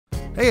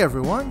Hey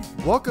everyone,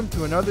 welcome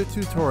to another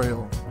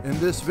tutorial. In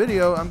this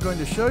video, I'm going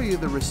to show you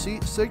the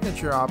receipt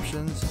signature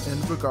options in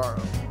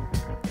Vagaro.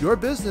 Your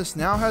business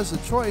now has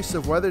a choice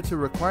of whether to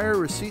require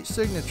receipt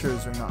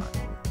signatures or not.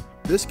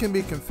 This can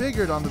be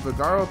configured on the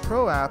Vagaro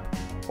Pro app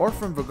or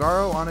from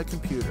Vagaro on a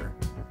computer.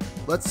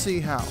 Let's see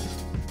how.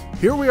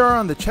 Here we are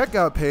on the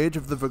checkout page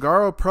of the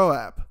Vagaro Pro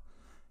app.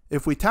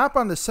 If we tap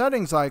on the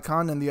settings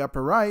icon in the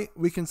upper right,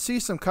 we can see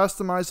some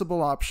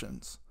customizable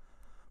options.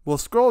 We'll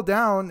scroll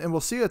down and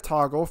we'll see a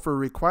toggle for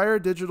Require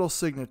Digital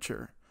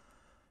Signature.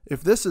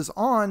 If this is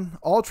on,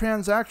 all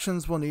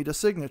transactions will need a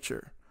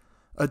signature.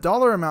 A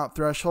dollar amount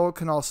threshold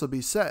can also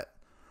be set.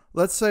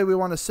 Let's say we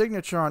want a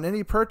signature on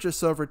any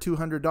purchase over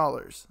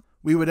 $200.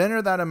 We would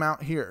enter that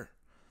amount here.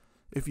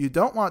 If you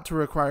don't want to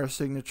require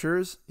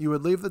signatures, you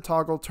would leave the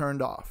toggle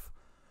turned off.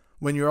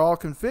 When you're all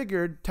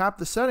configured, tap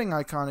the setting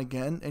icon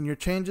again and your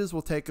changes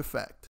will take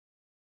effect.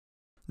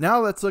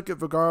 Now let's look at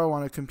Vagaro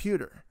on a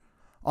computer.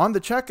 On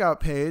the checkout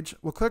page,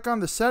 we'll click on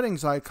the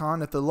settings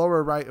icon at the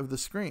lower right of the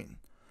screen.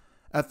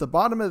 At the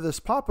bottom of this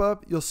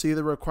pop-up, you'll see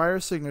the Require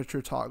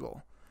Signature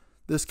toggle.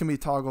 This can be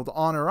toggled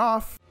on or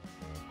off,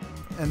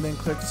 and then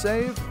click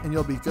Save, and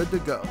you'll be good to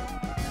go.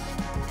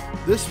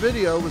 This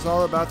video was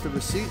all about the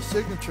receipt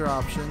signature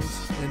options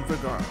in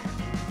Vagaro.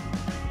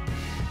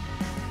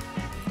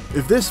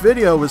 If this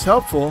video was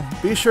helpful,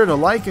 be sure to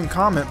like and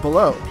comment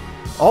below.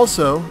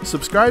 Also,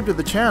 subscribe to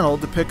the channel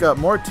to pick up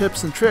more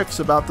tips and tricks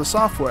about the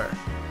software.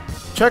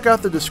 Check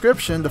out the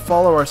description to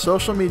follow our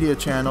social media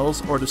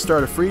channels or to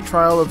start a free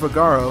trial of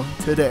Vagaro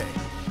today.